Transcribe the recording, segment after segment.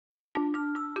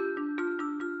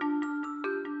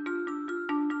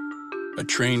A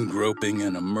train groping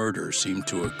and a murder seem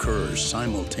to occur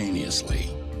simultaneously.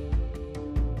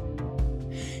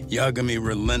 Yagami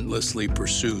relentlessly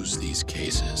pursues these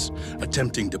cases,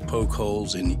 attempting to poke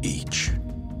holes in each.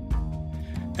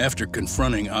 After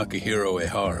confronting Akihiro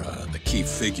Ehara, the key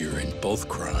figure in both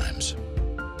crimes,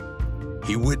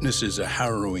 he witnesses a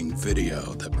harrowing video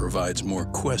that provides more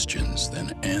questions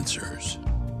than answers.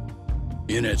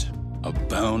 In it, a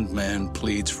bound man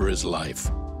pleads for his life,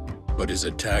 but his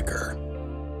attacker,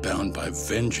 bound by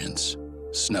vengeance,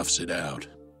 snuffs it out.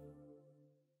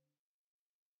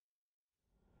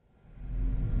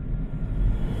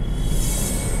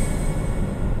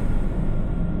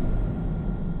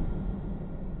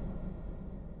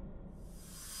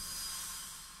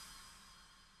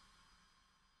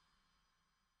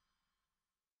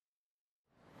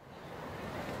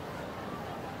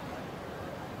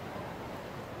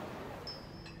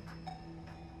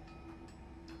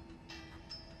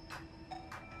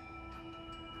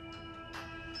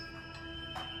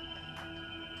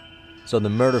 So the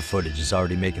murder footage is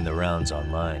already making the rounds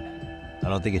online. I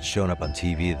don't think it's showing up on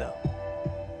TV, though.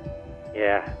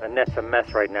 Yeah, the net's a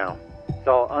mess right now. It's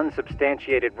all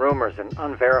unsubstantiated rumors and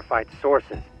unverified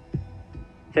sources.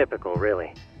 Typical,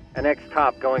 really. An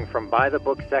ex-cop going from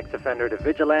by-the-book sex offender to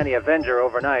vigilante avenger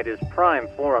overnight is prime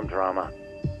forum drama.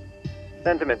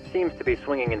 Sentiment seems to be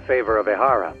swinging in favor of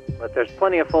Ehara, but there's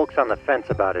plenty of folks on the fence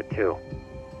about it, too.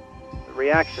 The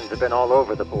reactions have been all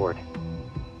over the board.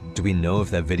 Do we know if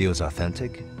that video is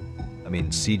authentic? I mean,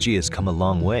 CG has come a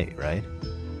long way, right?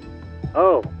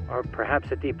 Oh, or perhaps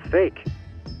a deep fake.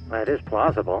 That is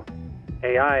plausible.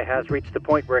 AI has reached the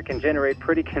point where it can generate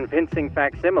pretty convincing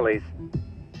facsimiles.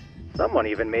 Someone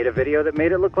even made a video that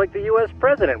made it look like the US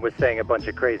president was saying a bunch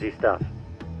of crazy stuff.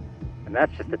 And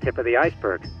that's just the tip of the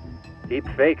iceberg. Deep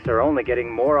fakes are only getting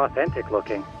more authentic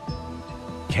looking.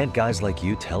 Can't guys like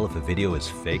you tell if a video is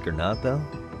fake or not, though?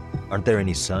 Aren't there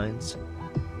any signs?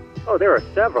 Oh, there are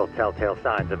several telltale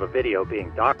signs of a video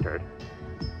being doctored.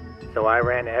 So I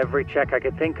ran every check I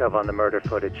could think of on the murder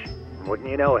footage. And wouldn't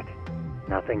you know it,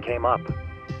 nothing came up.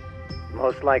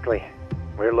 Most likely,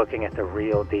 we're looking at the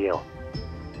real deal.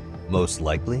 Most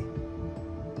likely?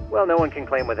 Well, no one can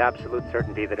claim with absolute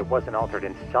certainty that it wasn't altered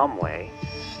in some way.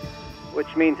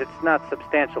 Which means it's not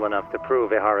substantial enough to prove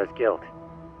Ehara's guilt.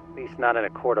 At least not in a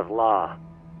court of law.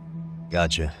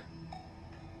 Gotcha.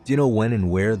 Do you know when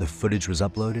and where the footage was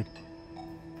uploaded?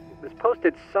 It was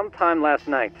posted sometime last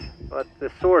night, but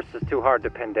the source is too hard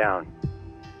to pin down.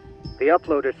 The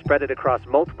uploaders spread it across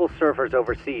multiple servers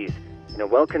overseas in a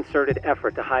well-concerted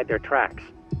effort to hide their tracks.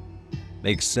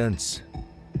 Makes sense.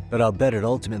 But I'll bet it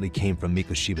ultimately came from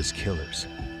Mikoshiba's killers,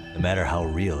 no matter how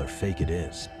real or fake it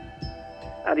is.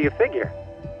 How do you figure?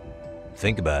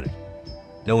 Think about it.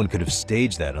 No one could have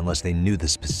staged that unless they knew the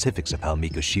specifics of how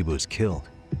Mikoshiba was killed.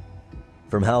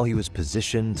 From how he was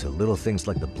positioned to little things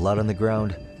like the blood on the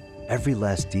ground, every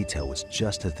last detail was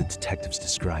just as the detectives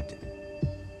described it.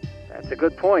 That's a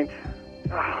good point.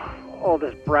 All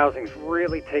this browsing's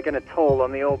really taken a toll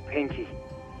on the old pinky.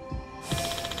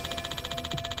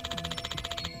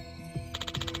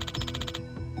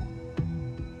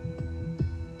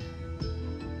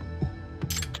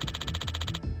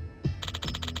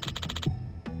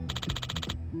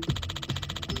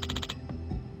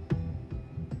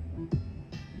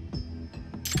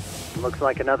 Looks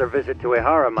like another visit to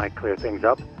Ehara might clear things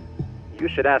up. You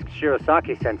should ask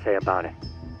Shirosaki-sensei about it.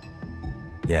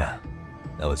 Yeah,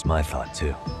 that was my thought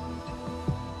too.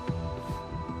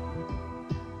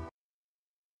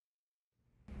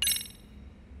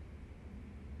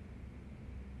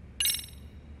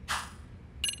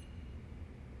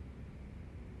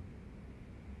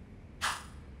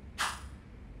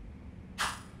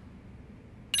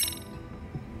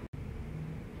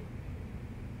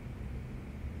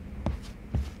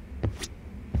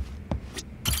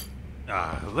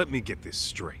 Let me get this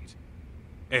straight.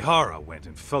 Ehara went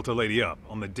and felt a lady up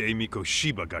on the day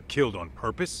Mikoshiba got killed on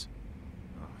purpose?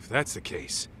 If that's the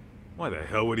case, why the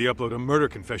hell would he upload a murder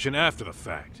confession after the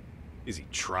fact? Is he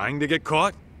trying to get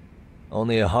caught?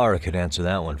 Only Ehara could answer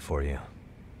that one for you.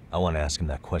 I want to ask him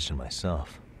that question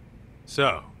myself.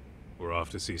 So, we're off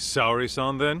to see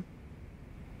Saori-san then?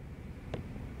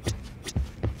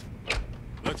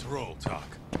 Let's roll,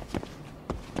 Talk.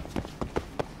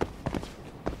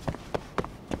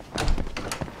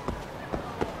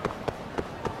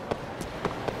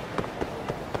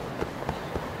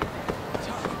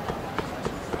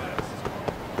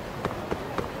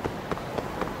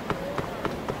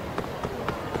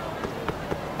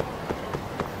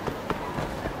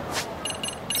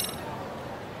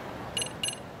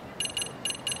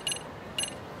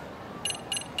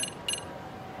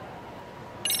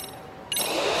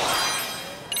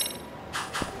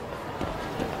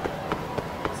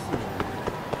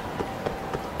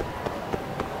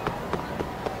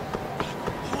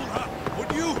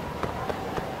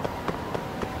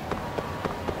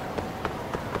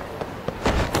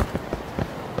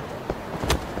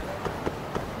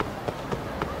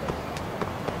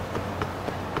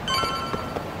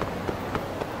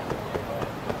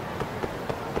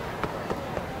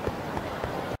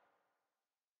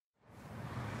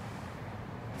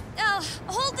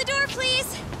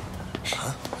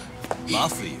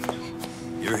 Mafia,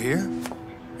 you're here?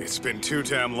 It's been too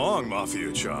damn long,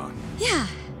 Mafia-chan. Yeah.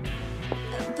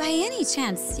 By any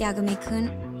chance,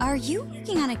 Yagami-kun, are you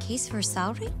working on a case for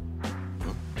Saori?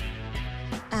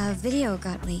 A video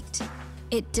got leaked.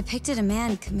 It depicted a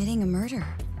man committing a murder.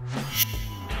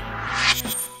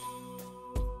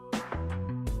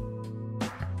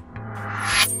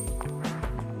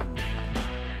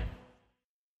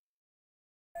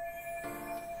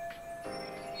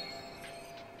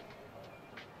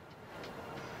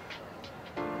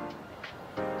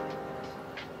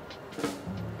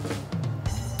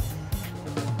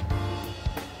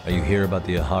 Are you here about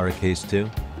the Ihara case too?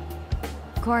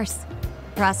 Of course.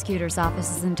 The prosecutor's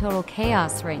office is in total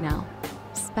chaos right now,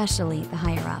 especially the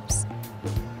higher-ups.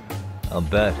 I'll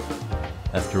bet.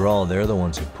 After all, they're the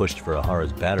ones who pushed for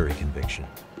Ihara's battery conviction.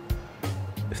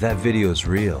 If that video is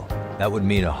real, that would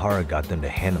mean Ihara got them to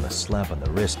hand him a slap on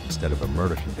the wrist instead of a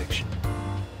murder conviction.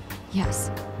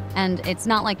 Yes. And it's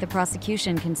not like the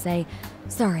prosecution can say,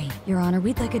 "Sorry, Your Honor,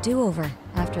 we'd like a do-over,"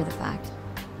 after the fact.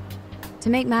 To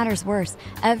make matters worse,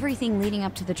 everything leading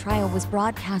up to the trial was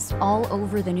broadcast all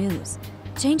over the news.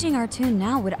 Changing our tune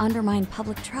now would undermine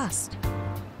public trust.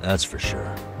 That's for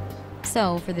sure.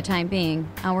 So, for the time being,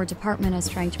 our department is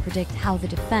trying to predict how the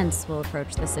defense will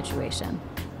approach the situation.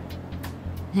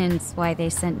 Hence why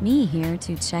they sent me here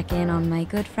to check in on my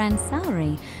good friend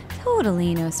Saori.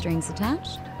 Totally no strings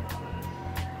attached.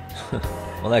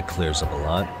 Well, that clears up a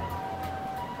lot.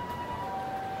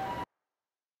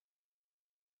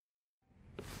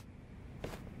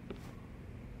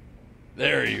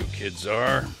 There you kids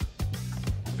are.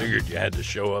 Figured you had to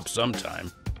show up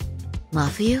sometime.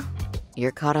 Mafia?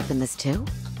 You're caught up in this too?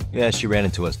 Yeah, she ran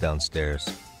into us downstairs.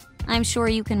 I'm sure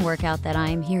you can work out that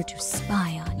I'm here to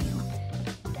spy on you.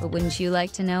 But wouldn't you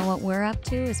like to know what we're up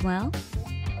to as well?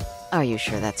 Are you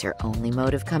sure that's your only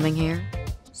motive coming here?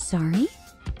 Sorry?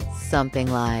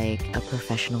 Something like a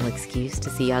professional excuse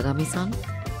to see Yagami-san?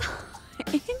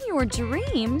 In your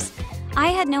dreams? I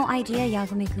had no idea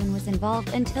Yagami-kun was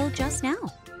involved until just now.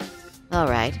 All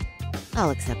right, I'll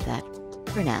accept that.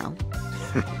 For now.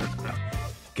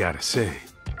 Gotta say,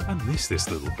 I miss this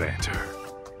little banter.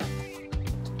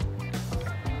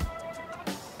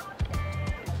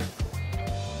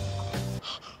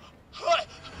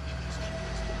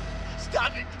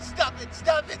 Stop it! Stop it!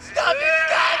 Stop it! Stop it!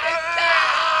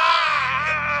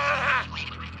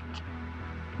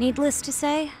 Needless to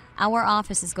say, our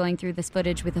office is going through this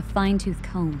footage with a fine-tooth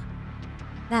comb.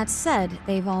 That said,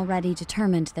 they've already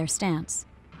determined their stance.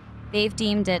 They've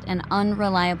deemed it an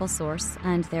unreliable source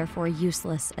and therefore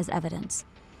useless as evidence.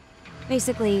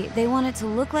 Basically, they want it to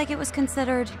look like it was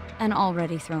considered and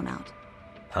already thrown out.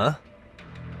 Huh?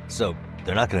 So,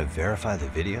 they're not gonna verify the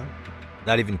video?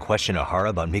 Not even question Ihara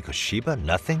about Mikoshiba?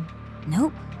 Nothing?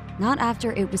 Nope. Not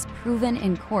after it was proven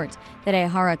in court that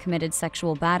Ihara committed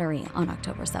sexual battery on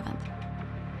October 7th.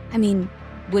 I mean,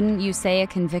 wouldn't you say a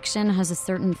conviction has a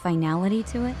certain finality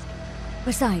to it?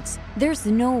 Besides, there's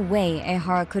no way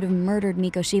Ihara could have murdered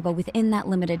Mikoshiba within that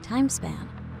limited time span.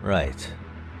 Right.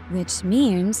 Which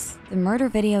means the murder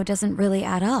video doesn't really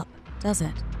add up, does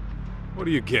it? What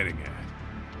are you getting at?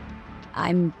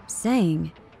 I'm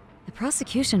saying the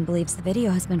prosecution believes the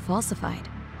video has been falsified.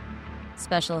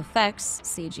 Special effects,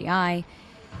 CGI,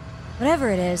 whatever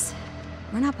it is,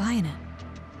 we're not buying it.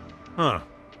 Huh.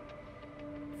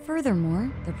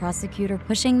 Furthermore, the prosecutor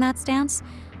pushing that stance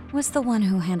was the one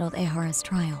who handled Ihara's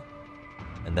trial.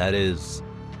 And that is...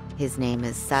 His name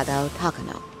is Sadao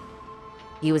Takano.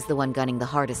 He was the one gunning the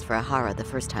hardest for Ihara the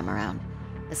first time around,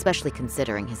 especially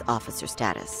considering his officer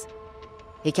status.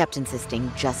 He kept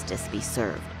insisting justice be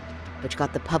served, which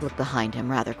got the public behind him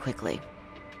rather quickly.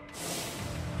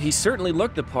 He certainly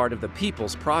looked the part of the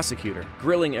people's prosecutor,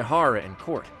 grilling Ihara in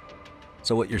court.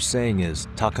 So what you're saying is,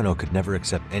 Takano could never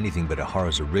accept anything but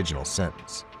Ihara's original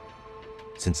sentence.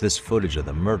 Since this footage of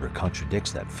the murder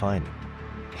contradicts that finding,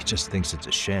 he just thinks it's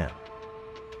a sham.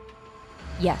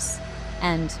 Yes,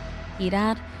 and he'd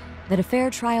add that a fair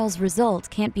trial's result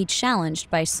can't be challenged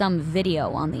by some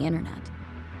video on the internet.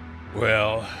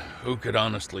 Well, who could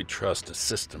honestly trust a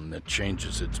system that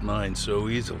changes its mind so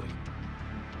easily?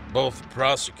 Both the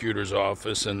prosecutor's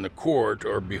office and the court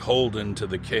are beholden to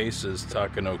the case as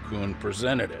Takano-kun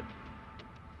presented it.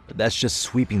 But that's just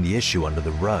sweeping the issue under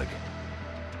the rug.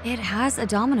 It has a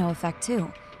domino effect,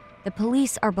 too. The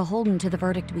police are beholden to the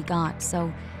verdict we got,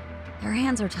 so their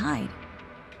hands are tied.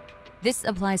 This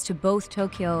applies to both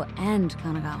Tokyo and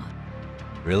Kanagawa.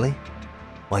 Really?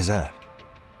 Why's that?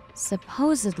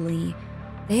 Supposedly,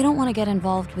 they don't want to get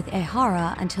involved with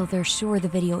Ihara until they're sure the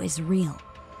video is real.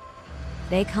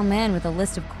 They come in with a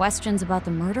list of questions about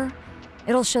the murder,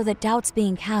 It'll show that doubt's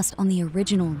being cast on the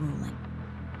original ruling.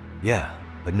 Yeah,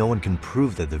 but no one can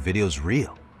prove that the video's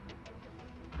real.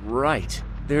 Right.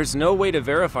 There's no way to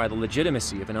verify the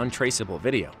legitimacy of an untraceable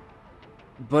video.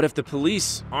 But if the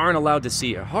police aren't allowed to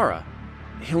see Ihara,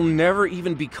 he'll never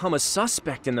even become a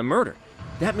suspect in the murder.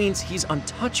 That means he's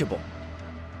untouchable.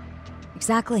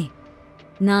 Exactly.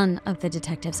 None of the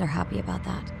detectives are happy about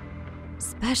that.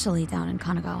 Especially down in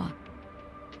Kanagawa.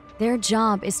 Their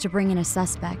job is to bring in a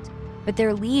suspect, but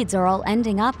their leads are all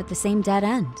ending up at the same dead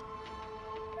end.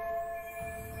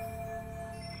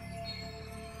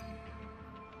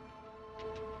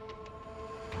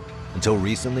 Until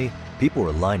recently, people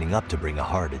were lining up to bring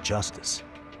Ihara to justice.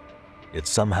 Yet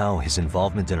somehow his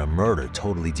involvement in a murder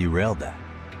totally derailed that.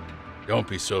 Don't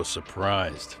be so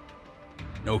surprised.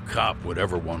 No cop would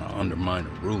ever want to undermine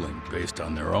a ruling based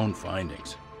on their own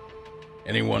findings.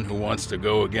 Anyone who wants to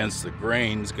go against the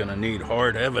grain's gonna need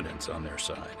hard evidence on their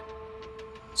side.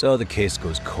 So the case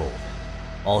goes cold,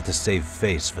 all to save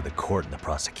face for the court and the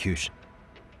prosecution.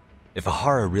 If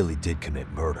Ihara really did commit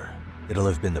murder, it'll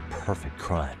have been the perfect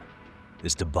crime.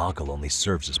 This debacle only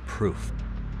serves as proof.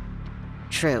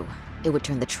 True. It would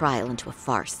turn the trial into a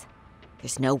farce.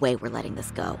 There's no way we're letting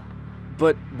this go.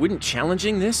 But wouldn't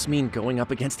challenging this mean going up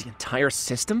against the entire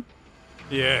system?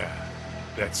 Yeah.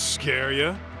 That scare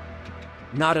ya?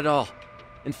 Not at all.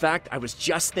 In fact, I was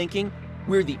just thinking,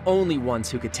 we're the only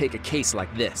ones who could take a case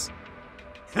like this.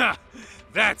 Ha!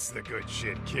 That's the good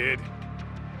shit, kid.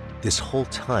 This whole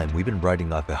time, we've been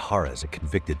writing off Ihara as a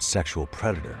convicted sexual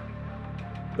predator.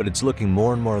 But it's looking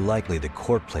more and more likely the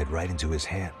court played right into his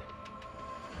hand.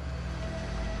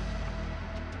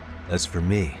 As for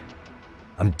me,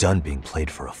 I'm done being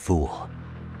played for a fool.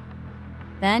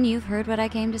 Then you've heard what I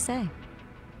came to say.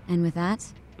 And with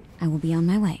that, I will be on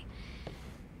my way.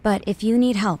 But if you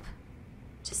need help,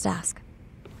 just ask.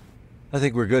 I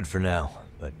think we're good for now,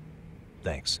 but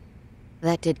thanks.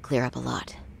 That did clear up a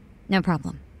lot. No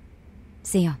problem.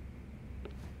 See ya.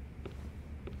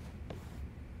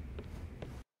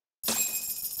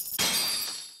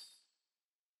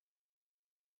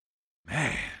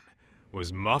 Man,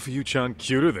 was Mafuyu-chan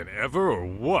cuter than ever or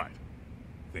what?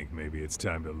 Think maybe it's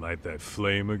time to light that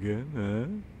flame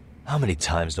again, huh? How many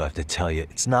times do I have to tell you,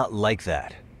 it's not like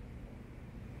that?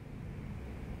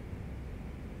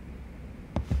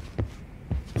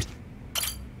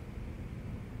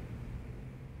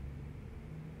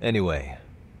 Anyway,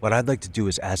 what I'd like to do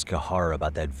is ask Ihara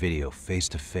about that video face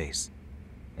to face.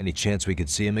 Any chance we could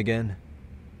see him again?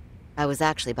 I was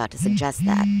actually about to suggest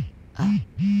that.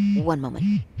 One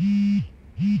moment.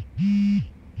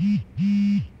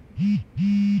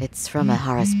 It's from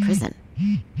Ihara's prison.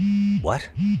 What?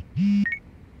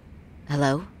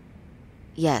 Hello?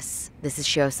 Yes, this is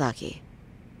Shirosaki.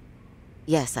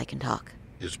 Yes, I can talk.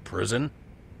 His prison?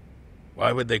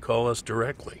 Why would they call us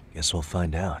directly? Guess we'll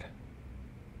find out.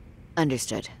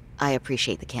 Understood. I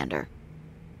appreciate the candor.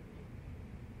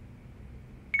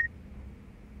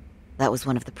 That was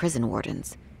one of the prison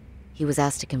wardens. He was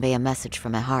asked to convey a message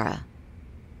from Ihara.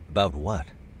 About what?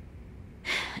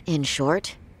 In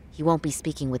short, he won't be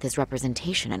speaking with his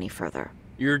representation any further.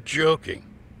 You're joking.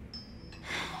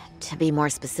 To be more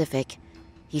specific,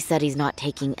 he said he's not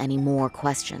taking any more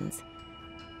questions.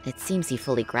 It seems he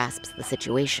fully grasps the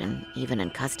situation, even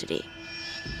in custody.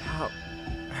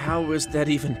 How is that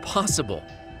even possible?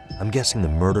 I'm guessing the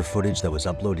murder footage that was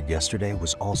uploaded yesterday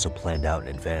was also planned out in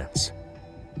advance.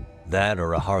 That or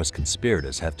Ihara's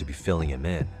conspirators have to be filling him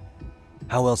in.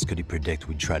 How else could he predict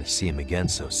we'd try to see him again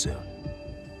so soon?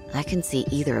 I can see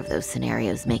either of those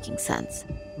scenarios making sense.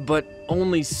 But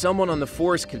only someone on the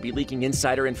force could be leaking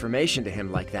insider information to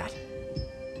him like that.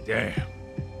 Damn.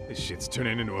 This shit's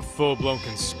turning into a full-blown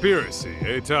conspiracy,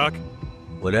 eh, Doc?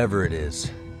 Whatever it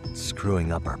is, it's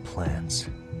screwing up our plans.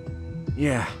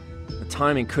 Yeah, the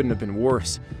timing couldn't have been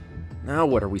worse. Now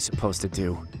what are we supposed to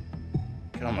do?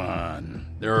 Come on.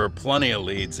 There are plenty of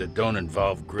leads that don't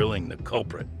involve grilling the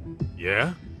culprit.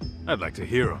 Yeah? I'd like to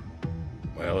hear them.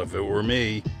 Well, if it were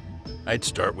me, I'd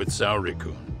start with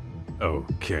Saori-kun.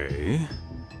 Okay.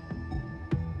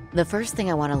 The first thing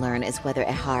I want to learn is whether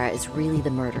Ihara is really the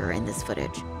murderer in this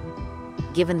footage.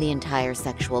 Given the entire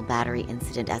sexual battery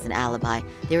incident as an alibi,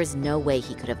 there is no way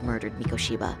he could have murdered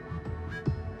Mikoshiba.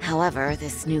 However,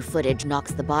 this new footage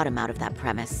knocks the bottom out of that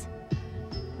premise.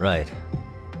 Right.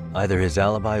 Either his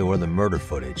alibi or the murder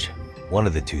footage. One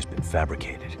of the two's been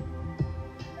fabricated.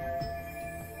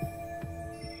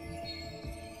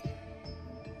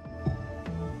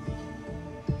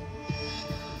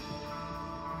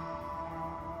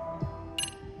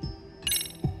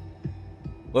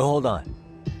 Well, hold on.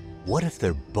 What if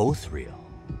they're both real?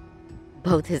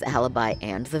 Both his alibi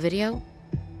and the video?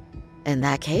 In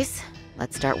that case,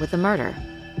 let's start with the murder.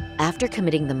 After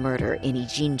committing the murder in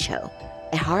Ijincho,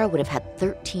 Ehara would have had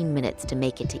 13 minutes to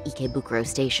make it to Ikebukuro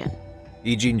Station.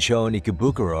 Ijincho and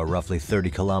Ikebukuro are roughly 30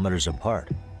 kilometers apart.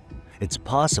 It's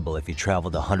possible if he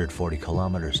traveled 140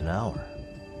 kilometers an hour.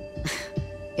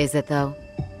 Is it though?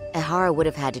 Ehara would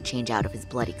have had to change out of his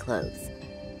bloody clothes,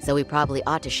 so he probably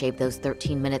ought to shave those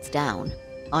 13 minutes down.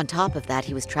 On top of that,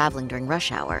 he was traveling during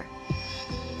rush hour.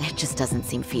 It just doesn't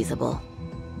seem feasible.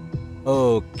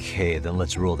 Okay, then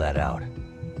let's rule that out.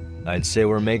 I'd say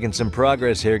we're making some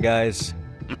progress here, guys.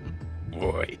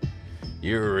 Boy,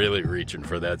 you're really reaching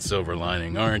for that silver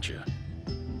lining, aren't you?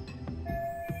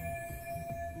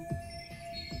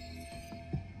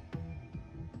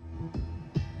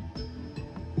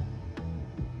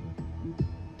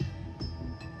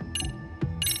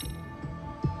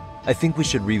 I think we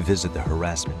should revisit the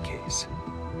harassment case.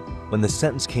 When the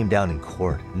sentence came down in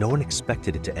court, no one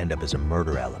expected it to end up as a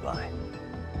murder alibi.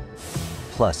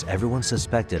 Plus, everyone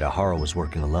suspected Ehara was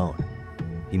working alone.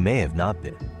 He may have not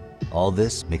been. All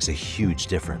this makes a huge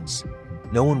difference.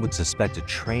 No one would suspect a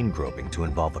train groping to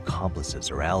involve accomplices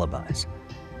or alibis.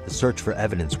 The search for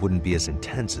evidence wouldn't be as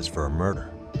intense as for a murder.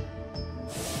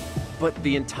 But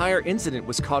the entire incident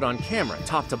was caught on camera,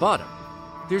 top to bottom.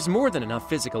 There's more than enough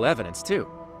physical evidence, too.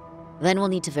 Then we'll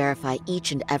need to verify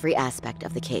each and every aspect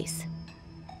of the case.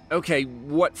 Okay,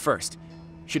 what first?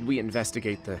 Should we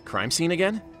investigate the crime scene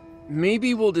again?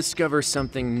 Maybe we'll discover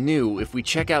something new if we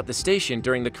check out the station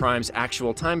during the crime's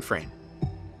actual time frame.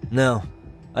 No,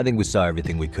 I think we saw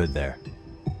everything we could there.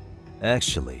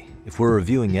 Actually, if we're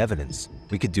reviewing evidence,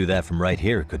 we could do that from right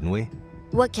here, couldn't we?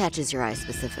 What catches your eye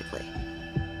specifically?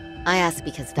 I ask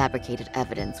because fabricated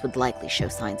evidence would likely show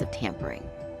signs of tampering.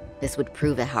 This would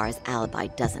prove Ehara's alibi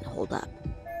doesn't hold up.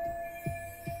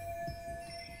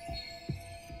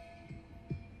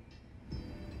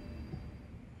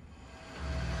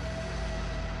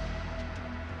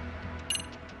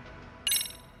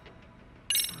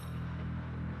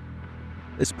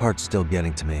 This part's still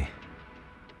getting to me.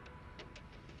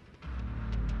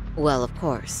 Well, of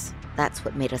course. That's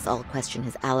what made us all question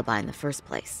his alibi in the first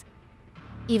place.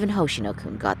 Even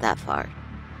Hoshino-kun got that far.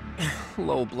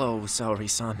 Low blow,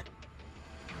 Saori-san.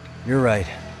 You're right.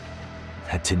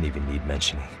 That didn't even need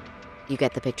mentioning. You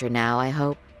get the picture now, I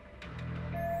hope?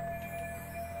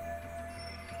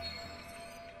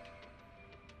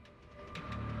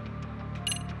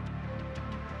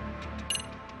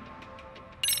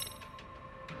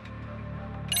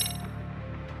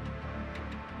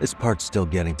 This part's still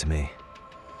getting to me.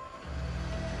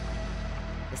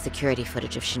 The security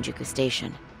footage of Shinjuku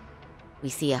Station. We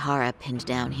see Ehara pinned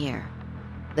down here.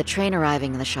 The train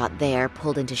arriving in the shot there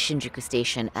pulled into Shinjuku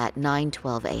Station at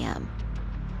 9:12 a.m.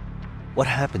 What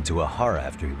happened to Ehara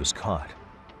after he was caught?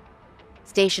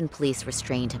 Station police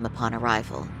restrained him upon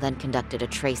arrival, then conducted a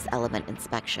trace element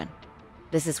inspection.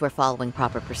 This is where following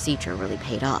proper procedure really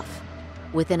paid off.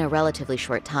 Within a relatively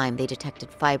short time, they detected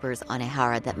fibers on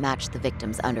Ehara that matched the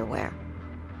victim's underwear.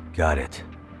 Got it.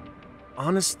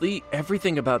 Honestly,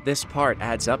 everything about this part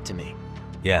adds up to me.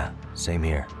 Yeah, same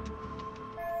here.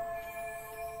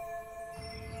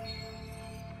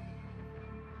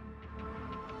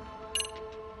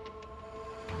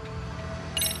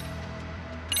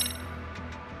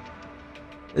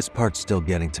 This part's still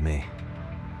getting to me.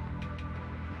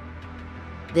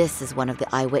 This is one of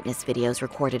the eyewitness videos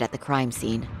recorded at the crime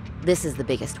scene. This is the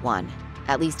biggest one,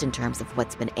 at least in terms of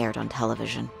what's been aired on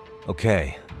television.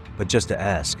 Okay, but just to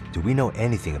ask, do we know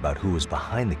anything about who was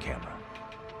behind the camera?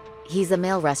 He's a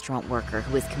male restaurant worker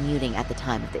who was commuting at the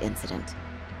time of the incident.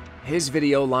 His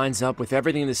video lines up with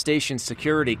everything the station's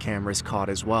security cameras caught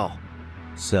as well.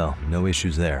 So, no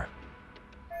issues there.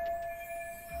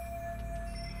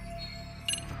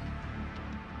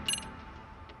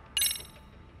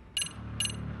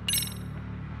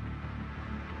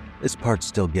 This part's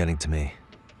still getting to me.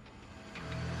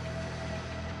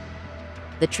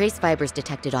 The trace fibers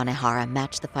detected on Ehara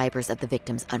match the fibers of the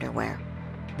victim's underwear.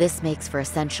 This makes for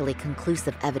essentially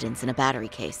conclusive evidence in a battery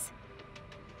case.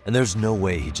 And there's no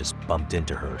way he just bumped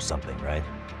into her or something, right?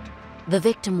 The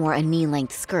victim wore a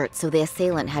knee-length skirt, so the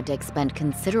assailant had to expend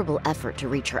considerable effort to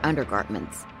reach her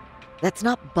undergarments. That's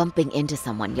not bumping into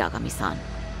someone, Yagami-san.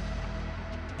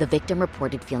 The victim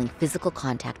reported feeling physical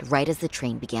contact right as the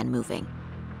train began moving.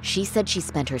 She said she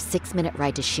spent her 6-minute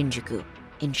ride to Shinjuku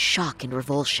in shock and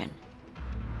revulsion.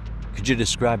 Could you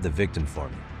describe the victim for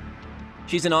me?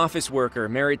 She's an office worker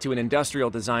married to an industrial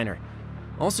designer.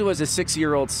 Also has a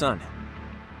 6-year-old son.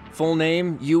 Full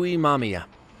name, Yui Mamiya,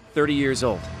 30 years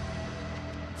old.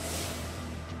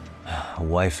 A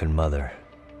wife and mother.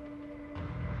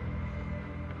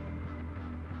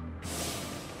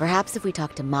 Perhaps if we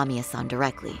talk to Mamiya-san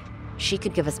directly, she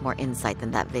could give us more insight than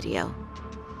that video.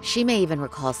 She may even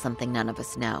recall something none of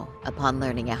us know, upon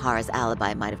learning Ehara's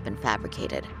alibi might have been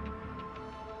fabricated.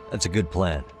 That's a good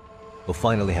plan. We'll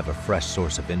finally have a fresh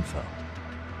source of info.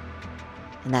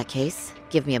 In that case,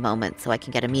 give me a moment so I can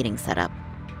get a meeting set up.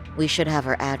 We should have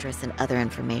her address and other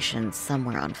information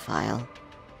somewhere on file.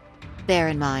 Bear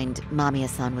in mind,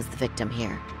 Mamiya-san was the victim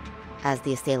here. As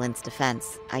the assailant's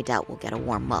defense, I doubt we'll get a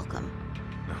warm welcome.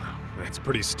 That's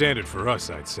pretty standard for us,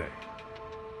 I'd say.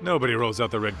 Nobody rolls out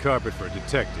the red carpet for a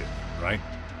detective, right?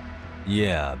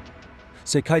 Yeah.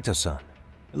 Say, Kaito-san,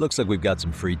 it looks like we've got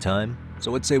some free time,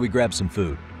 so let's say we grab some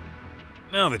food.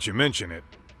 Now that you mention it,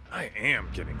 I am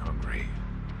getting hungry.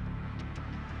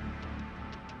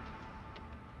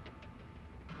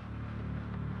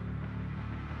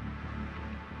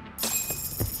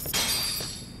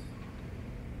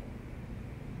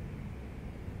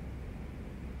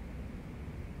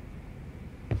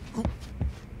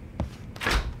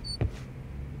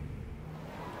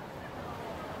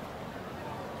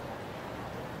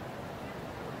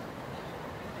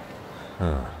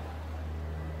 Huh.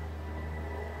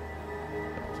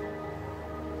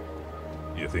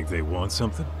 You think they want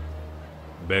something?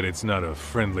 Bet it's not a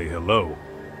friendly hello.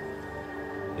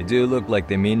 They do look like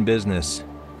they mean business.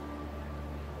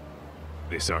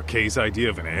 This Arcade's idea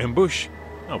of an ambush?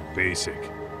 How basic.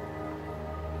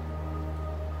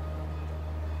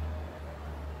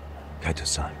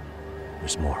 Kaito-san,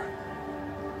 there's more.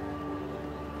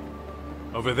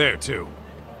 Over there, too.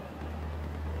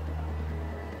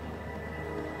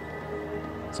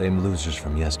 Same losers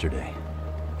from yesterday.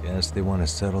 Guess they want to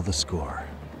settle the score.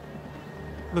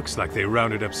 Looks like they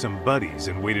rounded up some buddies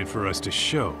and waited for us to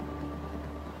show.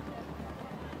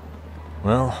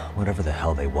 Well, whatever the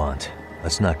hell they want,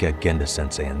 let's not get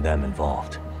Genda-sensei and them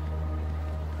involved.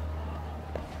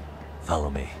 Follow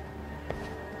me.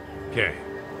 Okay.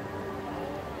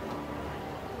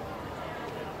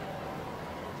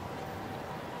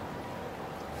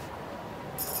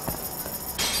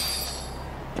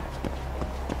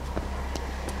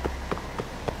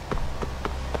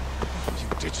 You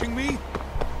ditching me?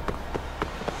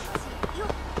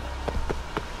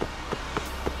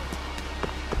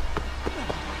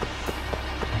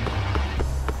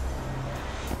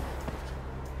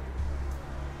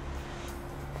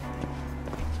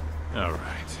 All right,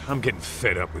 I'm getting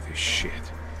fed up with this shit.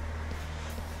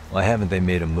 Why haven't they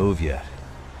made a move yet?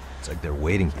 It's like they're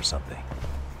waiting for something.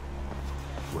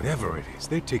 Whatever it is,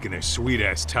 they're taking their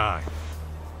sweet-ass time.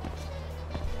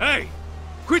 Hey!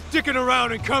 Quit dicking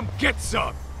around and come get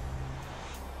some!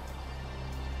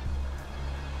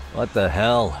 What the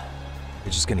hell?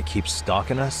 They're just gonna keep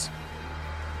stalking us?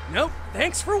 Nope.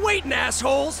 Thanks for waiting,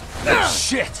 assholes.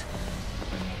 Shit!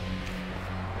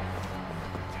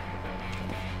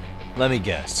 Let me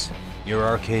guess.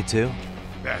 You're RK too?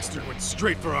 Bastard went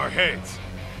straight for our heads.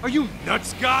 Are you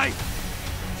nuts, guy?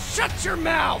 Shut your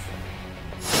mouth!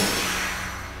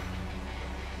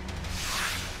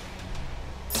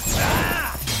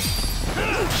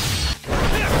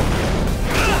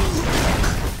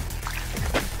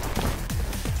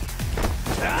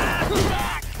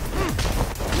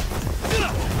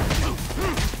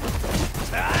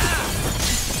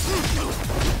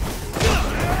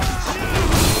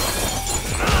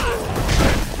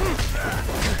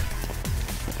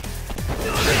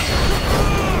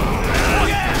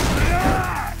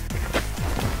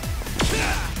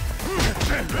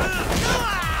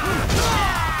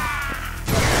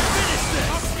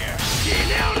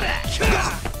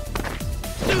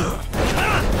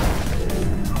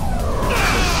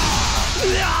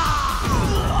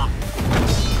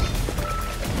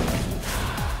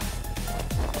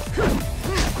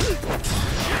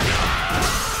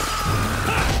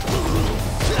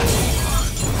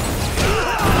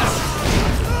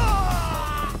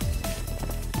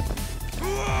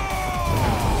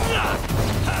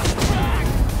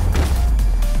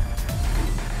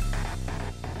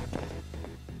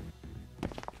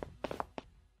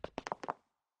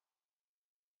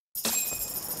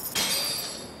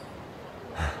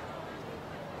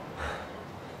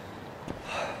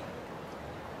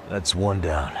 That's one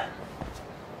down.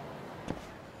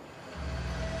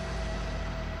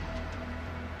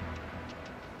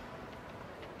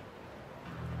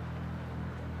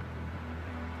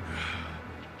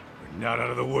 We're not out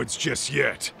of the woods just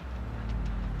yet.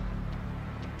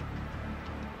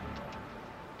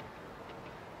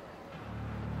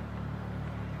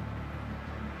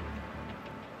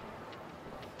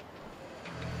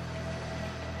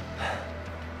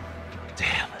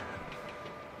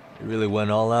 They really went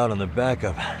all out on the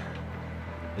backup.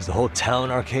 Is the whole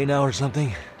town RK now or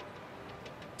something?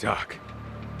 Doc,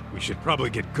 we should probably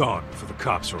get gone before the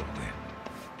cops roll in.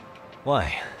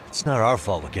 Why? It's not our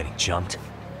fault we're getting jumped.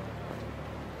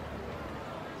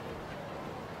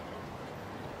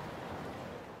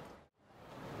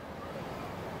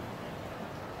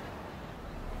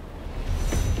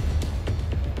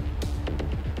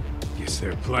 Guess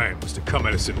their plan was to come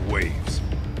at us in waves.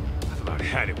 I've about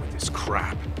had it with this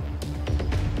crap.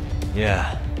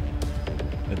 Yeah.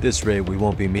 At this rate, we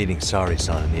won't be meeting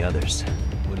Sari-san and the others.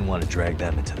 Wouldn't want to drag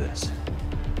them into this.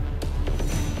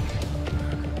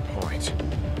 Good point.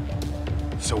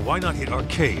 So why not hit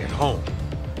Arcade at home?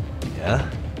 Yeah?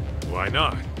 Why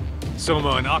not?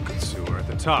 Soma and Akutsu are at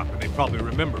the top, and they probably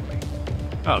remember me.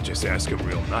 I'll just ask them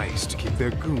real nice to keep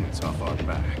their goons off our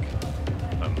back.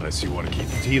 Unless you want to keep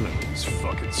dealing with these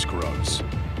fucking scrubs.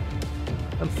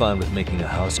 I'm fine with making a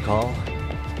house call.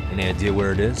 Any idea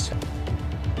where it is?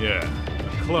 Yeah,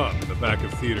 a club in the back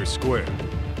of Theater Square.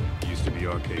 Used to be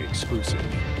Arcade exclusive.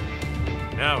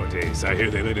 Nowadays, I hear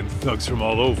they let in thugs from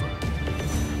all over.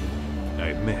 I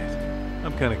admit,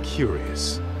 I'm kind of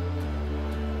curious.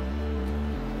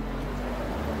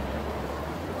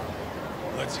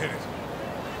 Let's hit it.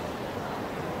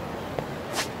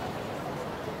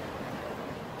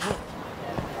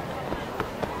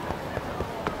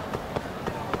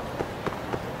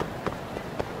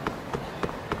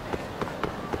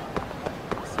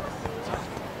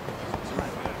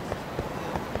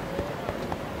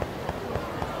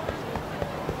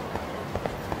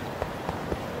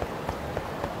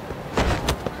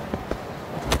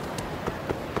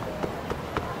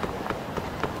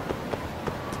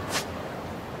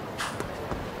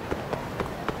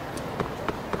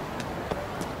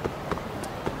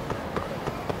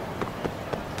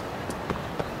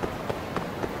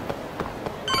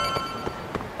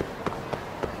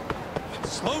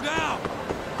 Slow down!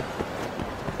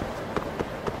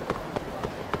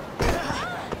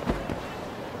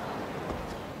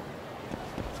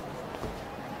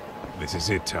 This is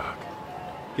it, Doc.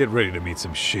 Get ready to meet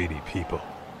some shady people.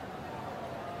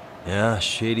 Yeah,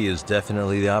 shady is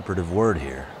definitely the operative word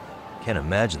here. Can't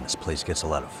imagine this place gets a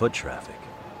lot of foot traffic.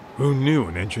 Who knew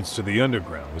an entrance to the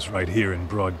underground was right here in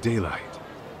broad daylight?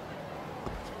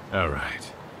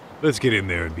 Alright, let's get in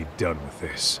there and be done with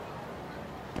this.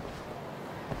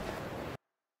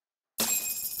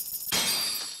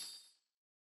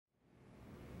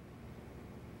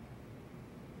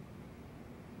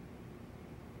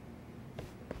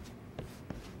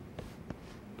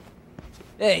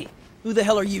 Hey, who the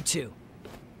hell are you two?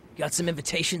 Got some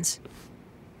invitations?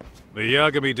 The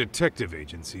Yagami Detective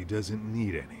Agency doesn't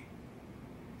need any.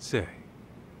 Say,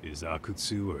 is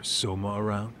Akutsu or Soma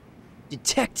around?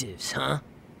 Detectives, huh?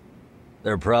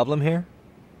 There a problem here?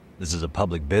 This is a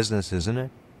public business, isn't it?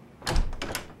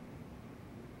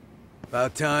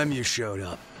 About time you showed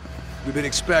up. We've been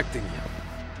expecting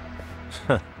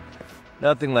you.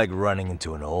 Nothing like running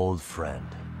into an old friend.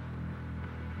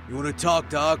 You want to talk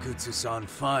to Akutsu-san,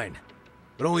 fine.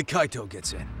 But only Kaito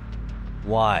gets in.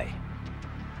 Why?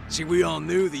 See, we all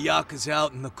knew the Yakuza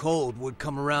out in the cold would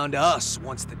come around to us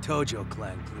once the Tojo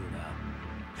clan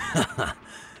cleared out.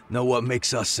 Know what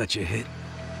makes us such a hit?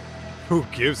 Who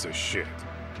gives a shit?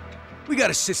 We got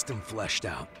a system fleshed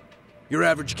out. Your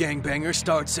average gangbanger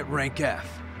starts at rank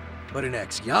F. But an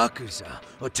ex-Yakuza,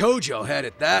 a Tojo head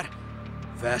at that,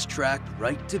 fast-tracked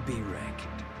right to B rank.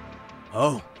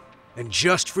 Oh, and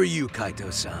just for you,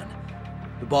 Kaito-san.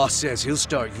 The boss says he'll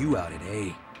start you out at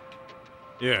A.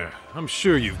 Yeah, I'm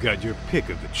sure you've got your pick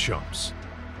of the chumps.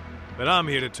 But I'm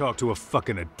here to talk to a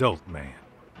fucking adult man.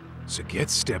 So get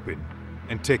stepping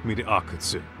and take me to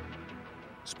Akutsu.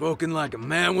 Spoken like a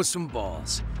man with some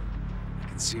balls. I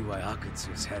can see why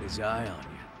Akutsu's had his eye on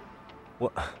you.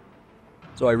 What?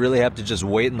 So I really have to just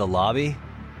wait in the lobby?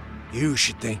 You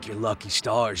should thank your lucky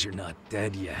stars you're not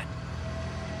dead yet.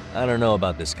 I don't know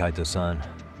about this, Kaito-san.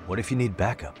 What if you need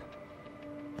backup?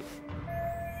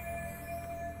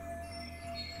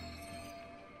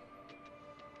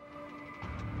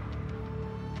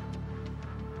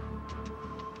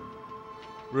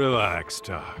 Relax,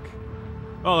 Doc.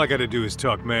 All I gotta do is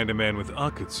talk man-to-man with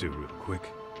Akutsu real quick,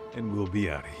 and we'll be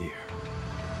out of here.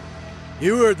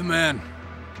 You heard the man.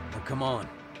 Now come on.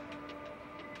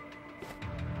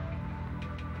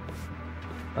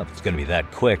 Well, if it's gonna be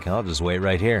that quick, I'll just wait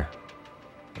right here.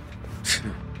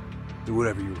 Do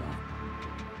whatever you want.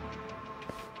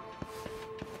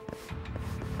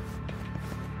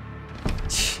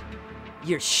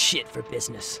 You're shit for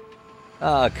business.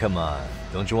 Ah, come on.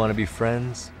 Don't you want to be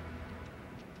friends?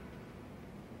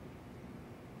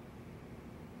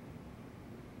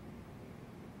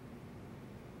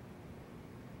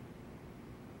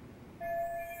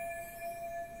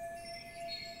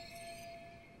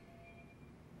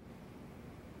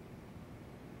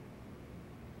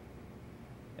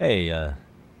 Hey,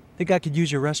 think I could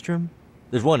use your restroom?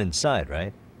 There's one inside,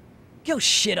 right? Go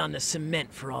shit on the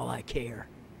cement for all I care.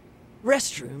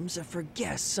 Restrooms are for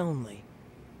guests only.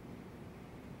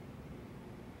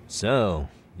 So,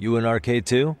 you in arcade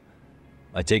too?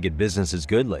 I take it business is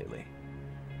good lately.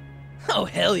 Oh,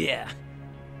 hell yeah.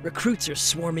 Recruits are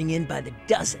swarming in by the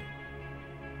dozen.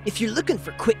 If you're looking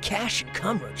for quick cash and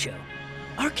Kamurocho,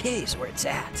 arcade's where it's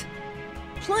at.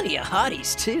 Plenty of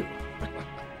hotties, too.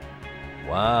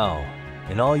 Wow.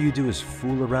 And all you do is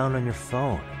fool around on your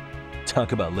phone.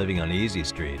 Talk about living on Easy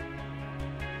Street.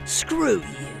 Screw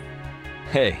you.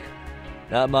 Hey,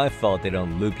 not my fault they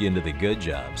don't loop you into the good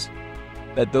jobs.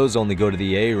 Bet those only go to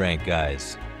the A-rank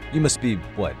guys. You must be,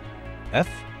 what, F?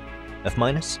 F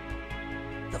minus?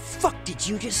 The fuck did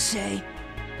you just say?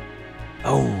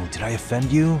 Oh, did I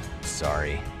offend you?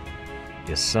 Sorry.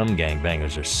 Guess some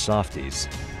gangbangers are softies.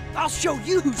 I'll show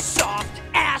you who's soft,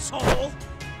 asshole!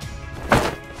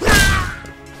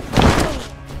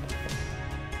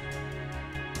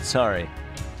 Sorry.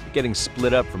 Getting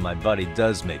split up from my buddy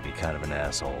does make me kind of an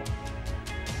asshole.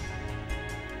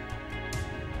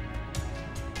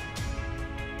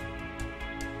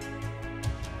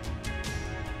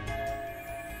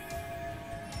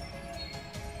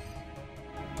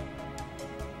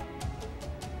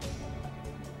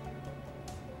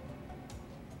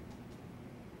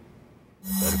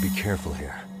 Better be careful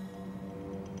here.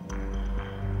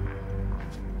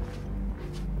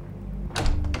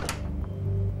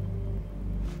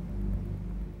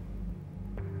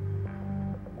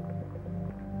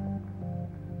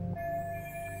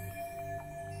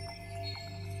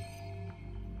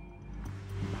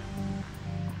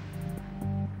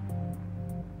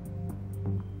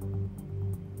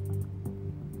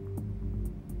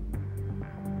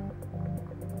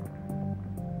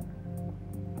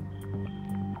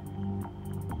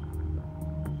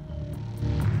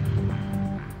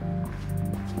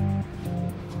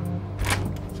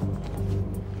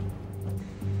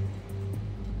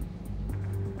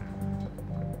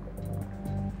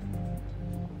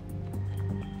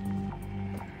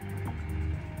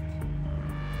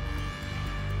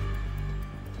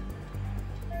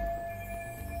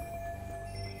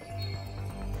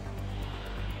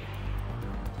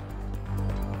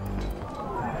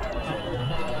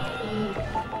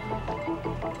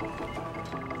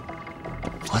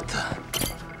 What the?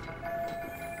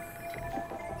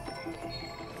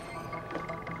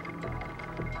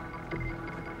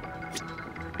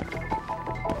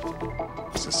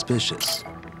 Suspicious.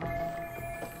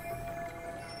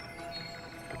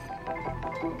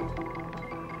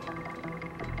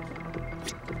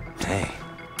 Hey.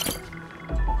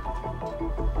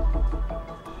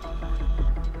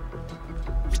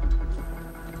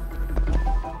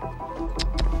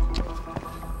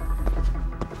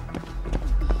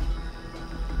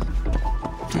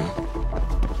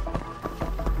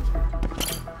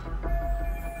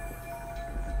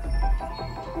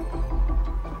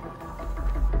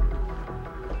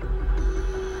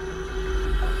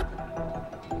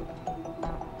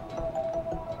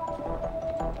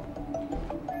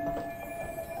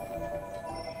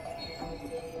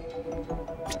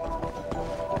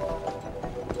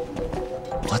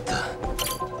 What the?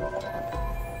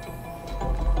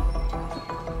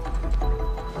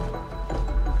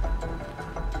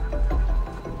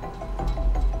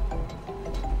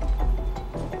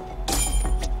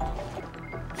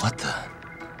 What the?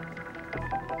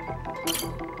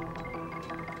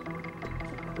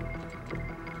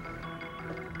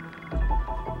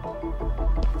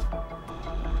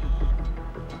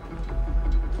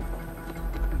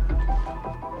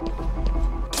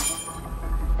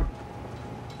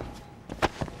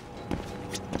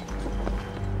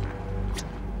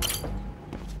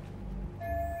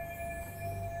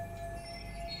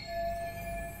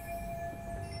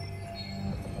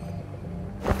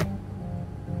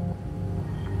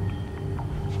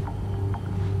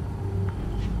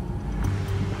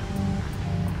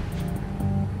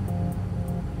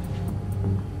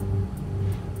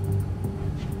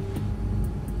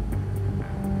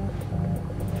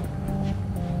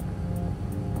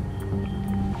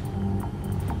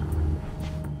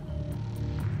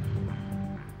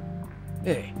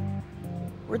 Hey,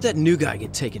 where'd that new guy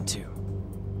get taken to?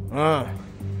 I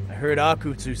heard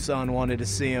Akutsu-san wanted to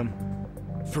see him.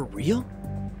 For real?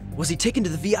 Was he taken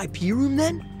to the VIP room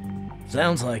then?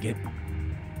 Sounds like it.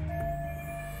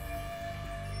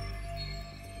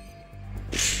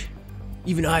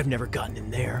 Even I've never gotten in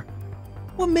there.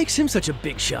 What makes him such a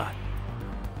big shot?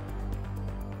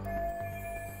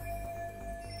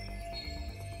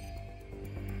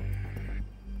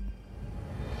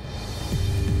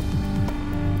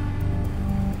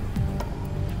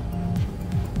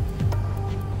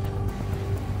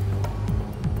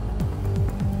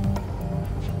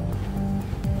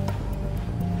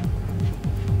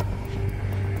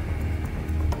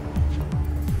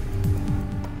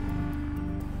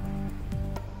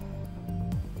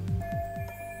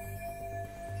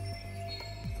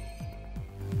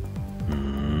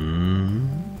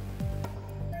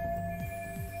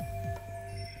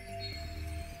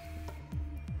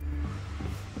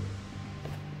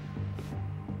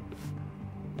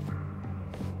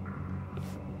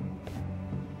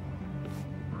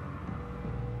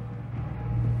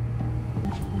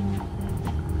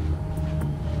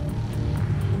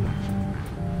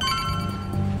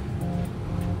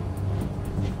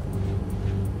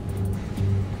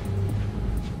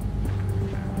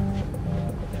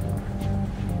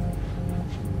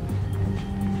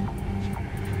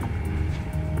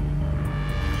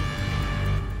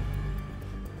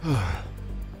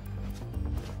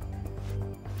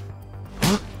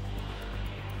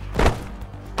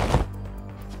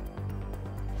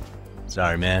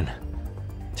 Sorry, man.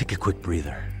 Take a quick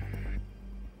breather.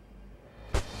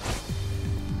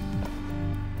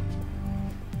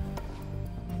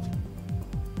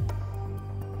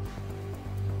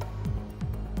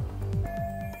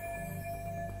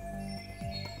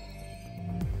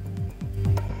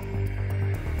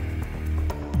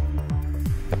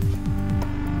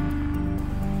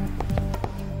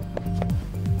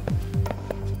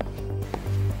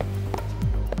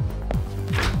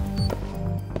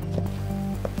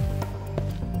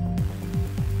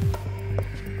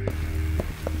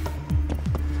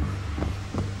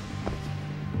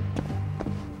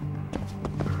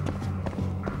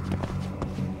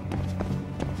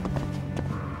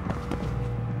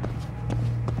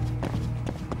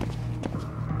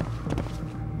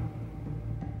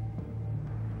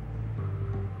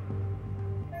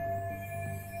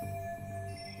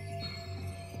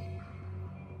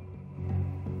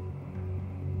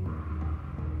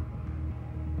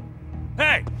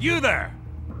 Hey, you there!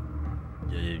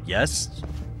 Yes?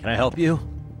 Can I help you?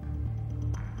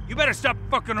 You better stop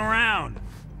fucking around.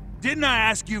 Didn't I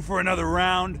ask you for another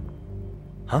round?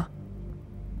 Huh?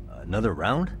 Another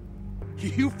round?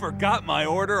 You forgot my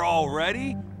order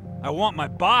already? I want my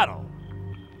bottle.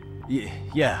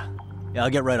 Yeah,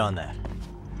 I'll get right on that.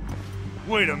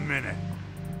 Wait a minute.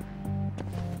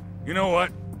 You know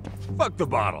what? Fuck the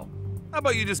bottle. How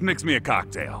about you just mix me a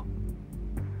cocktail?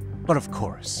 But of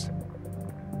course.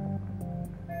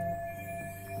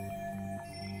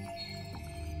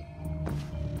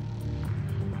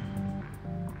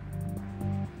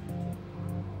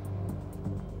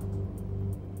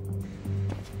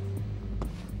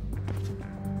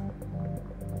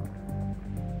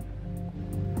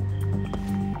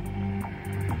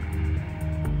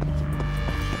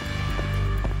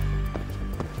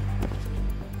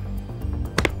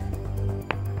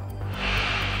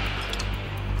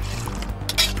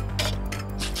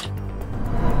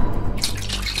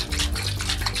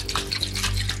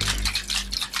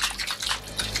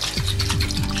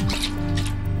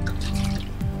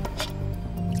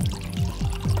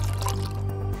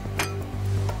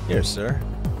 Here, sir.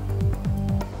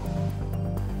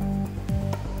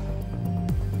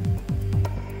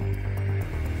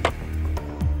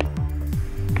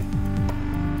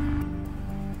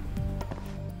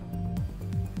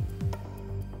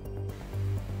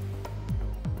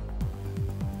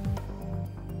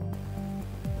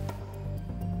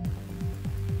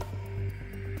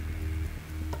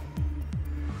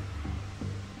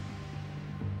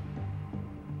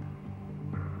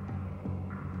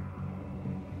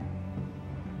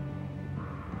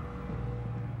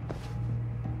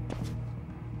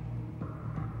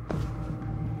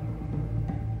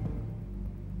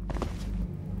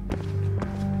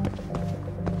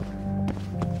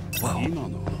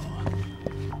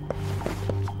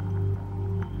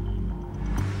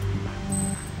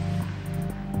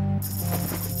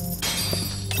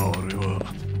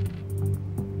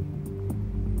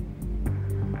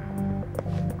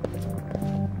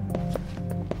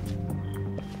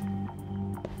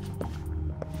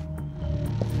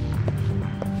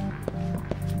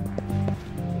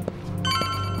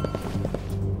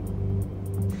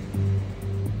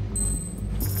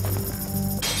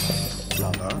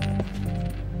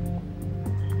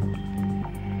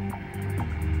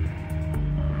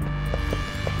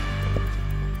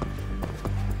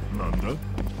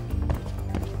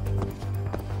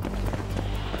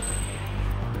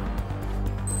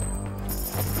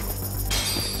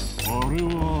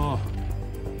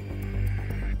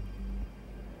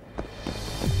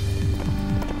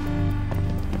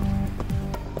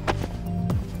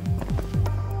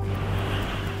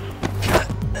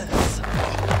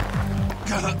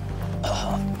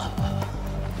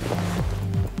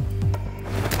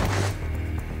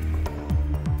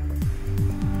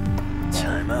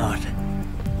 Time out.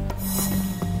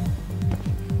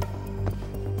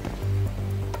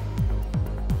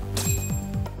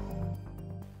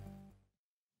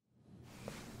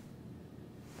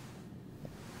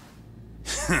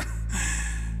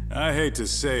 I hate to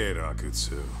say it,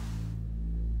 Akutsu.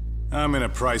 I'm in a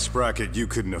price bracket you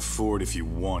couldn't afford if you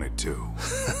wanted to.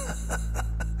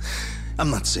 I'm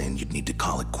not saying you'd need to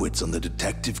call it quits on the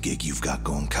detective gig you've got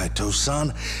going,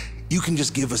 Kaito-san. You can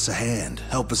just give us a hand,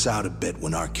 help us out a bit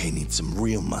when RK needs some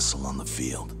real muscle on the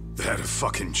field. That a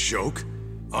fucking joke?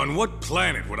 On what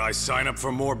planet would I sign up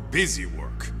for more busy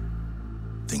work?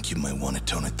 Think you might want to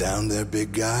tone it down there,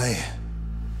 big guy?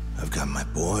 I've got my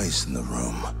boys in the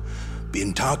room.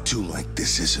 Being talked to like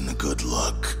this isn't a good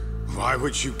look. Why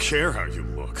would you care how you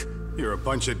look? You're a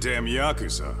bunch of damn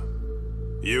Yakuza.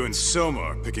 You and Soma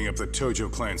are picking up the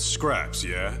Tojo clan's scraps,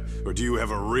 yeah? Or do you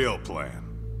have a real plan?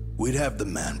 We'd have the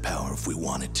manpower if we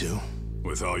wanted to.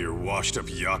 With all your washed-up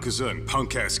Yakuza and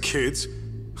punk-ass kids?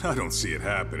 I don't see it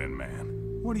happening,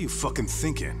 man. What are you fucking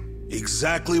thinking?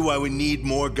 Exactly why we need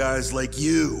more guys like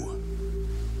you.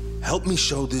 Help me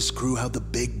show this crew how the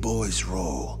big boys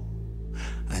roll.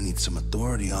 I need some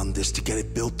authority on this to get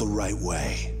it built the right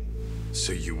way.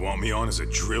 So you want me on as a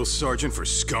drill sergeant for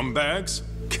scumbags?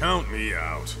 Count me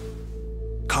out.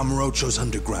 Kamurocho's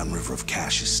underground river of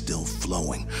cash is still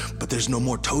flowing, but there's no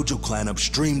more Tojo clan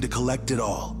upstream to collect it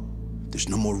all. There's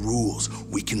no more rules.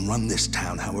 We can run this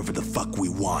town however the fuck we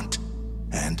want.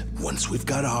 And once we've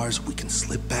got ours, we can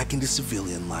slip back into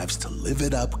civilian lives to live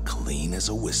it up clean as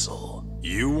a whistle.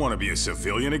 You want to be a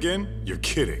civilian again? You're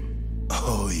kidding.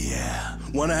 Oh yeah.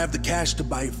 Want to have the cash to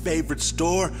buy your favorite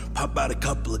store, pop out a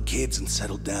couple of kids and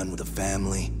settle down with a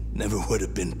family? Never would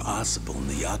have been possible in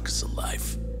the Yakuza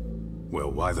life.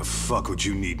 Well, why the fuck would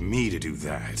you need me to do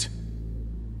that?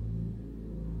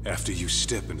 After you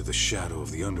step into the shadow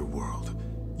of the underworld,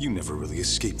 you never really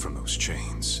escape from those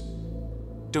chains.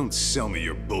 Don't sell me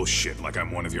your bullshit like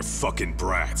I'm one of your fucking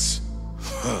brats.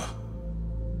 Huh.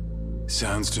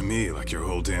 Sounds to me like your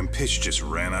whole damn pitch just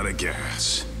ran out of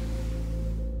gas.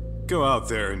 Go out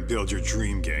there and build your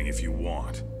dream gang if you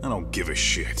want. I don't give a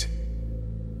shit.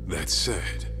 That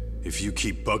said, if you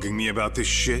keep bugging me about this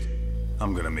shit,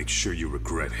 I'm gonna make sure you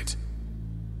regret it.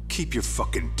 Keep your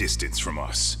fucking distance from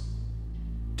us.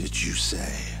 Did you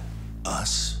say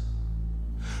us?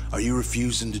 Are you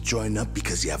refusing to join up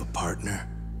because you have a partner?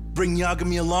 Bring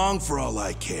Yagami along for all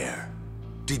I care.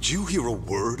 Did you hear a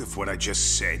word of what I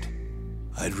just said?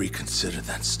 I'd reconsider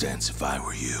that stance if I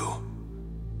were you.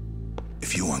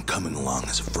 If you aren't coming along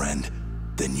as a friend,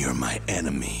 then you're my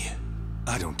enemy.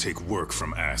 I don't take work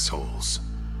from assholes.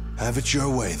 Have it your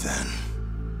way, then.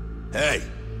 Hey,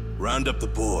 round up the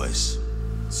boys.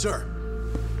 Sir.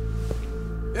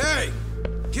 Hey!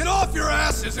 Get off your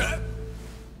asses!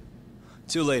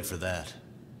 Too late for that.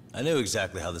 I knew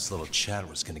exactly how this little chat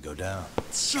was gonna go down.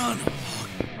 Son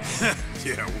of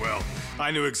Yeah, well,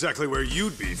 I knew exactly where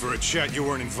you'd be for a chat you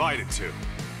weren't invited to.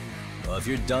 Well, if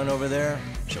you're done over there,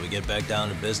 shall we get back down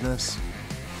to business?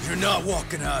 You're not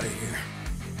walking out of here.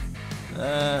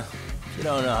 If you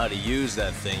don't know how to use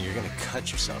that thing, you're gonna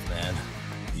cut yourself, man.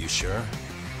 You sure?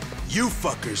 You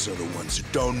fuckers are the ones who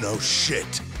don't know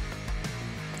shit.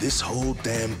 This whole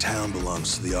damn town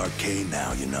belongs to the arcade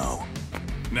now, you know.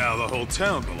 Now the whole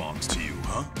town belongs to you,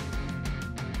 huh?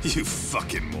 You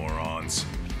fucking morons.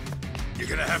 You're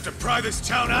gonna have to pry this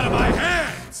town out of my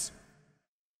hands!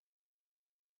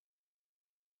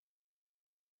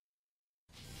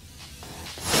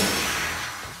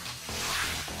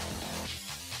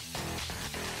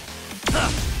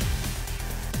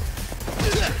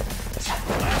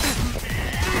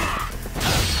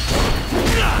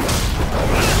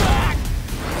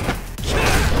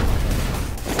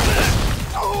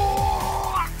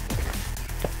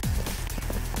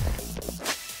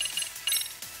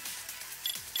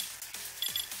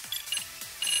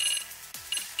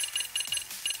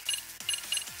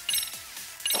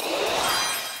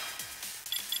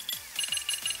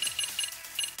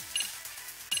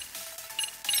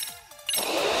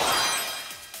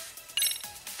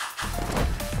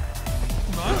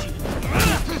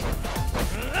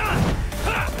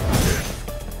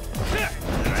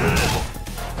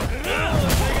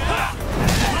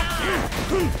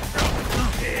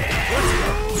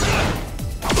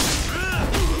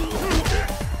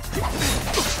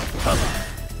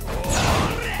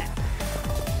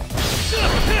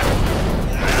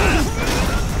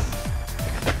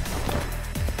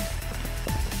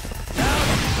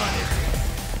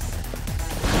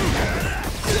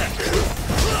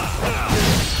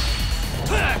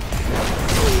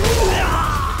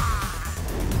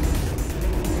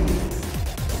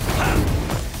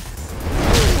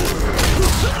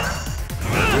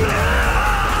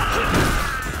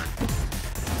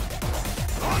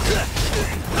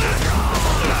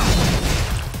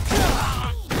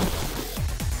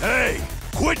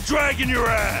 Dragging your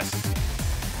ass!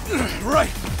 Right!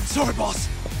 Sorry, boss!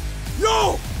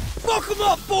 Yo! Fuck them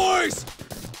up, boys!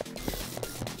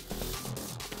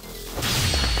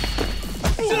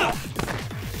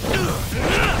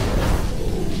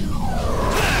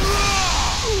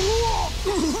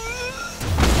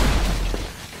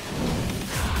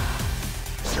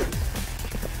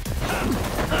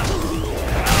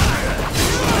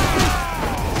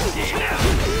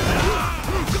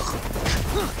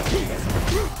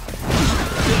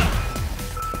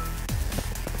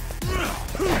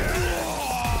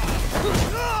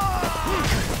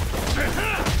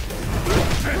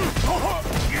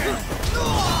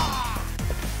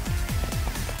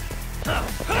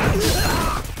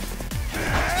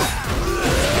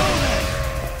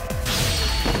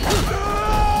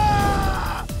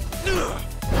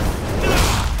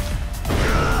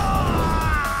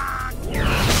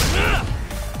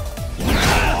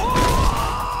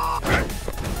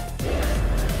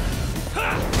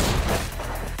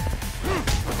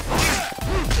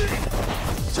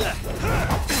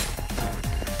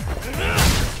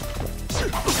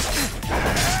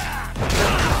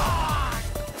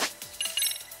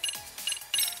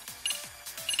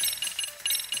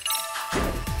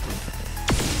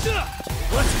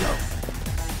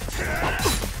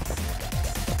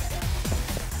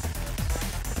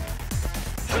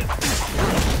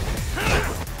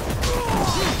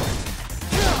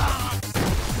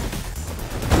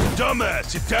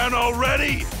 Dumbass, you down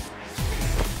already?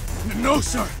 No,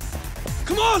 sir!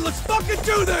 Come on, let's fucking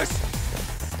do this!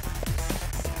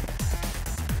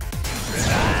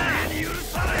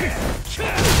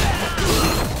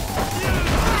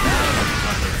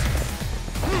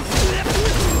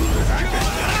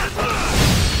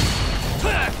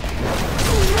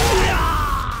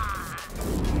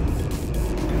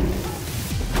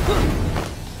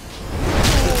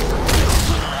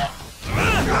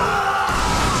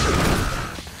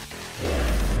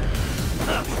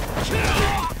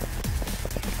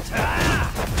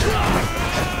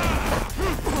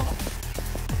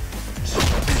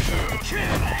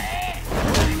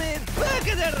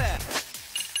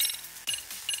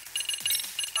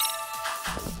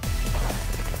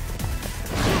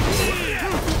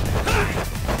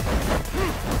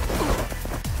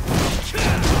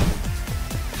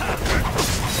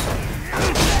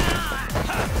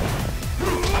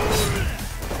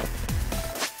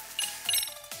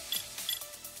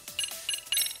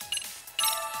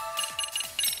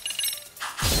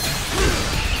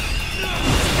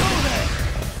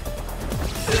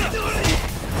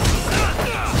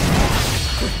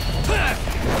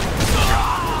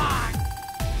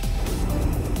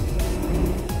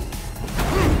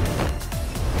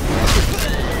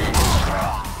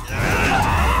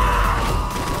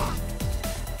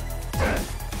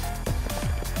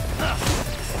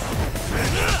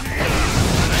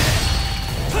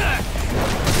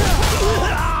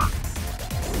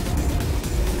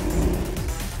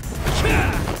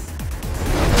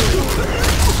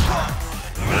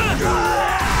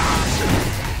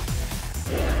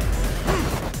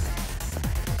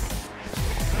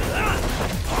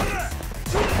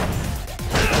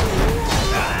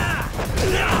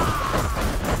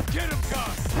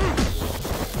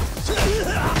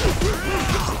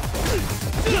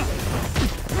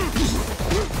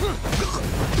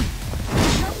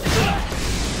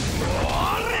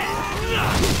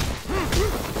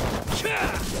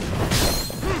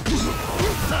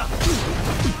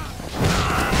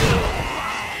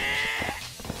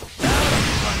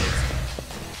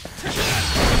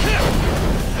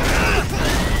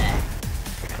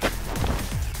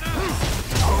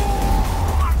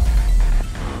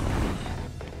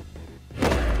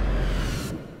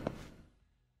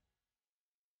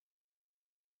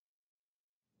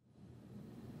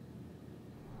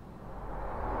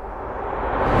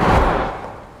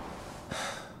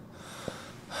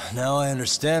 Now I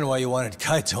understand why you wanted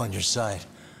Kaito on your side.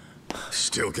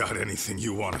 Still got anything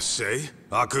you want to say,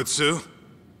 Akutsu?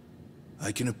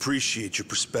 I can appreciate your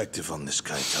perspective on this,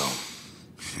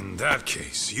 Kaito. In that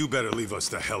case, you better leave us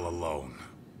the hell alone.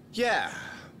 Yeah,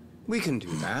 we can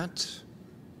do that.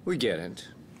 We get it.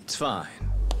 It's fine.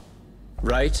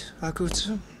 Right,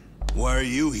 Akutsu? Why are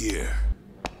you here?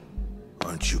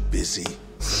 Aren't you busy?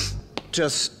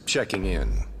 Just checking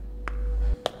in.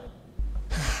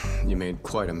 You made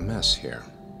quite a mess here.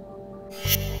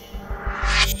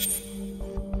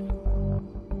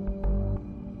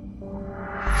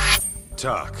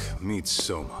 Tak meets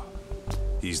Soma.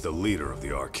 He's the leader of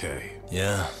the RK.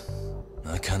 Yeah,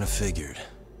 I kind of figured.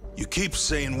 You keep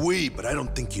saying we, but I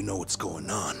don't think you know what's going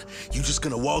on. You just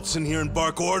gonna waltz in here and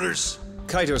bark orders?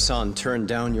 Kaito-san turned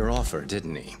down your offer,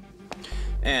 didn't he?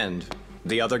 And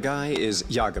the other guy is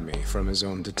Yagami from his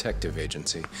own detective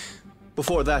agency.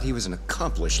 Before that, he was an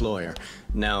accomplished lawyer.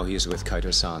 Now he's with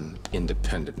Kaito-san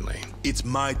independently. It's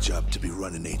my job to be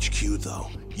running HQ, though.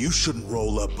 You shouldn't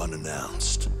roll up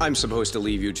unannounced. I'm supposed to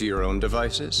leave you to your own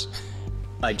devices?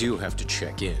 I do have to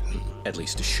check in, at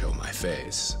least to show my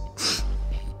face.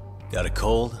 Got a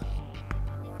cold?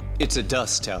 It's a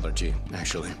dust allergy,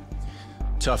 actually.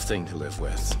 Tough thing to live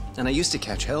with. And I used to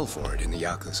catch hell for it in the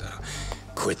Yakuza.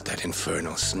 Quit that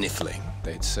infernal sniffling,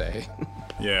 they'd say.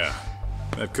 Yeah.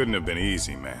 That couldn't have been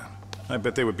easy, man. I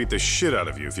bet they would beat the shit out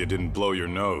of you if you didn't blow your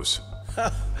nose.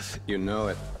 You know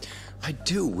it. I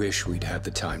do wish we'd had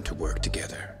the time to work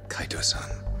together, Kaito-san.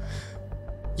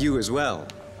 You as well,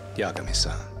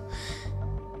 Yagami-san.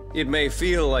 It may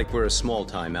feel like we're a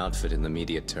small-time outfit in the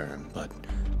immediate term, but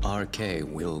RK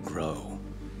will grow.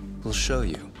 We'll show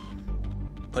you.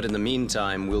 But in the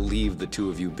meantime, we'll leave the two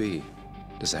of you be.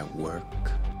 Does that work?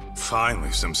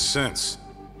 Finally, some sense.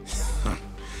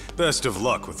 Best of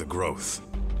luck with the growth.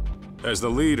 As the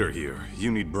leader here,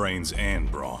 you need brains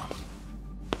and brawn.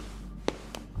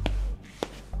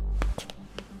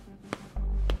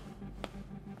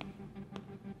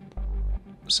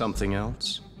 Something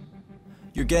else?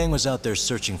 Your gang was out there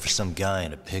searching for some guy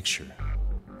in a picture.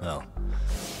 Well,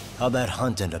 how'd that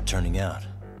hunt end up turning out?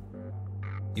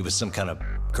 He was some kind of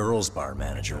girls' bar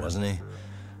manager, wasn't he?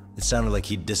 It sounded like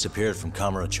he'd disappeared from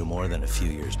Kamurocho more than a few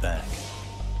years back.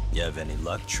 You have any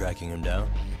luck tracking him down?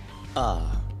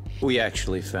 We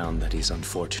actually found that he's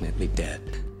unfortunately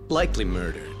dead. Likely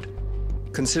murdered.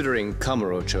 Considering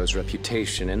Kamurocho's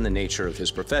reputation and the nature of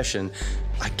his profession,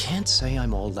 I can't say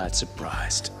I'm all that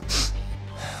surprised.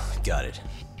 Got it.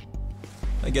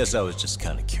 I guess I was just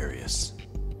kind of curious.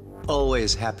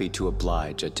 Always happy to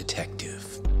oblige a detective.